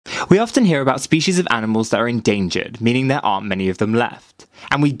We often hear about species of animals that are endangered, meaning there aren't many of them left.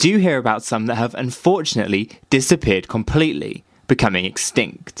 And we do hear about some that have unfortunately disappeared completely, becoming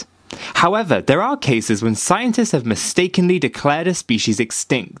extinct. However, there are cases when scientists have mistakenly declared a species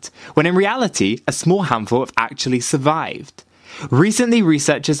extinct, when in reality, a small handful have actually survived. Recently,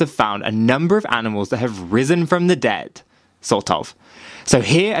 researchers have found a number of animals that have risen from the dead. Sort of. So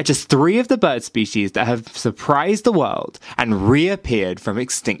here are just 3 of the bird species that have surprised the world and reappeared from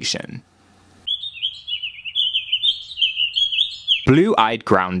extinction. Blue-eyed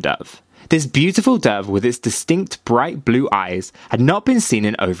ground dove. This beautiful dove with its distinct bright blue eyes had not been seen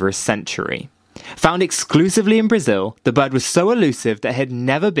in over a century. Found exclusively in Brazil, the bird was so elusive that it had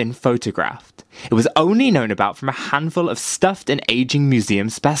never been photographed. It was only known about from a handful of stuffed and aging museum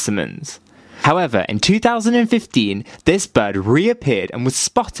specimens. However, in 2015, this bird reappeared and was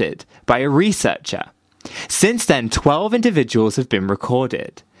spotted by a researcher. Since then, 12 individuals have been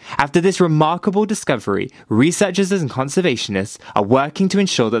recorded. After this remarkable discovery, researchers and conservationists are working to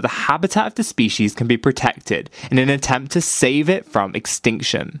ensure that the habitat of the species can be protected in an attempt to save it from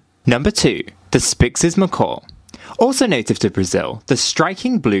extinction. Number 2. The Spix's macaw. Also native to Brazil, the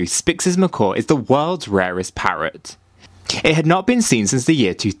striking blue Spix's macaw is the world's rarest parrot. It had not been seen since the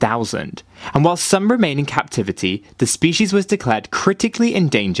year 2000, and while some remain in captivity, the species was declared critically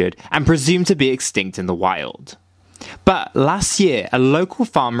endangered and presumed to be extinct in the wild. But last year, a local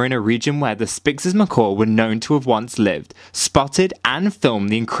farmer in a region where the Spix's macaw were known to have once lived, spotted and filmed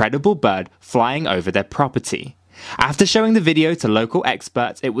the incredible bird flying over their property. After showing the video to local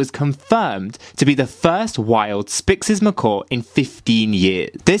experts, it was confirmed to be the first wild Spix's macaw in 15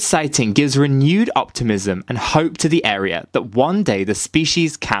 years. This sighting gives renewed optimism and hope to the area that one day the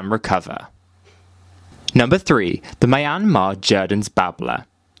species can recover. Number 3. The Myanmar Jordan's babbler.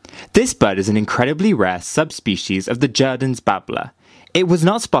 This bird is an incredibly rare subspecies of the Jordan's babbler. It was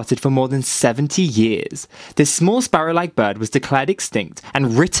not spotted for more than 70 years. This small sparrow-like bird was declared extinct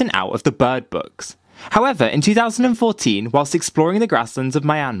and written out of the bird books. However, in 2014, whilst exploring the grasslands of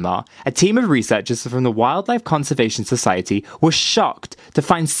Myanmar, a team of researchers from the Wildlife Conservation Society were shocked to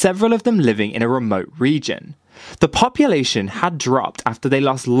find several of them living in a remote region. The population had dropped after they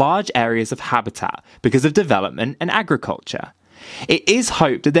lost large areas of habitat because of development and agriculture. It is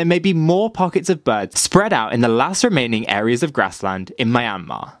hoped that there may be more pockets of birds spread out in the last remaining areas of grassland in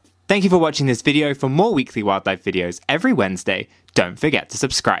Myanmar. Thank you for watching this video. For more weekly wildlife videos every Wednesday, don't forget to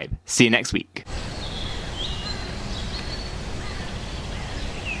subscribe. See you next week.